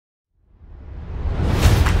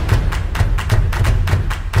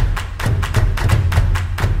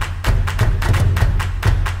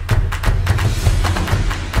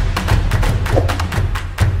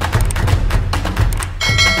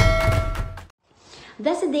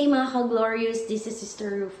Blessed day mga ka-glorious, this is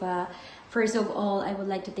Sister Ruffa. First of all, I would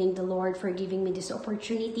like to thank the Lord for giving me this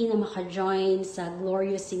opportunity na maka-join sa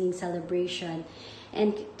glorious singing celebration.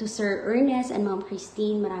 And to Sir Ernest and Ma'am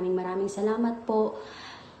Christine, maraming salamat po.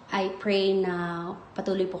 I pray na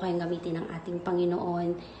patuloy po kayong gamitin ng ating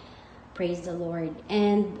Panginoon. Praise the Lord.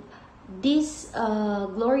 And this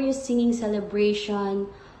glorious singing celebration,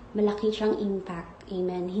 malaki siyang impact.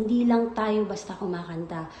 Amen. Hindi lang tayo basta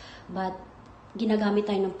kumakanta, but ginagamit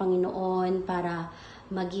tayo ng Panginoon para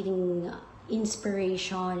maging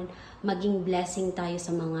inspiration, maging blessing tayo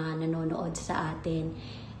sa mga nanonood sa atin.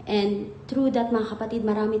 And through that, mga kapatid,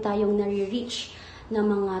 marami tayong nare-reach na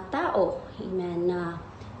mga tao, amen, na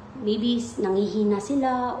maybe nangihina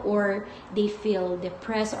sila or they feel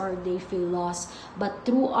depressed or they feel lost. But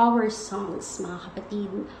through our songs, mga kapatid,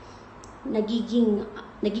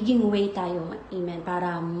 nagiging way tayo, amen,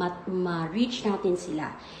 para ma-reach natin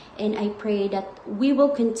sila. And I pray that we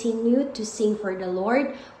will continue to sing for the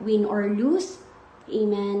Lord, win or lose,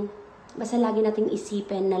 amen. Basta lagi nating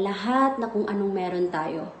isipin na lahat na kung anong meron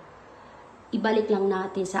tayo, ibalik lang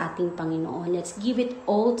natin sa ating Panginoon. Let's give it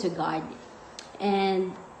all to God.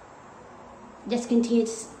 And just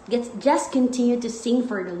continue to sing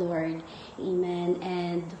for the Lord, amen.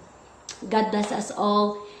 And God bless us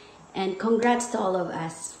all. And congrats to all of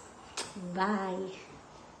us. Bye.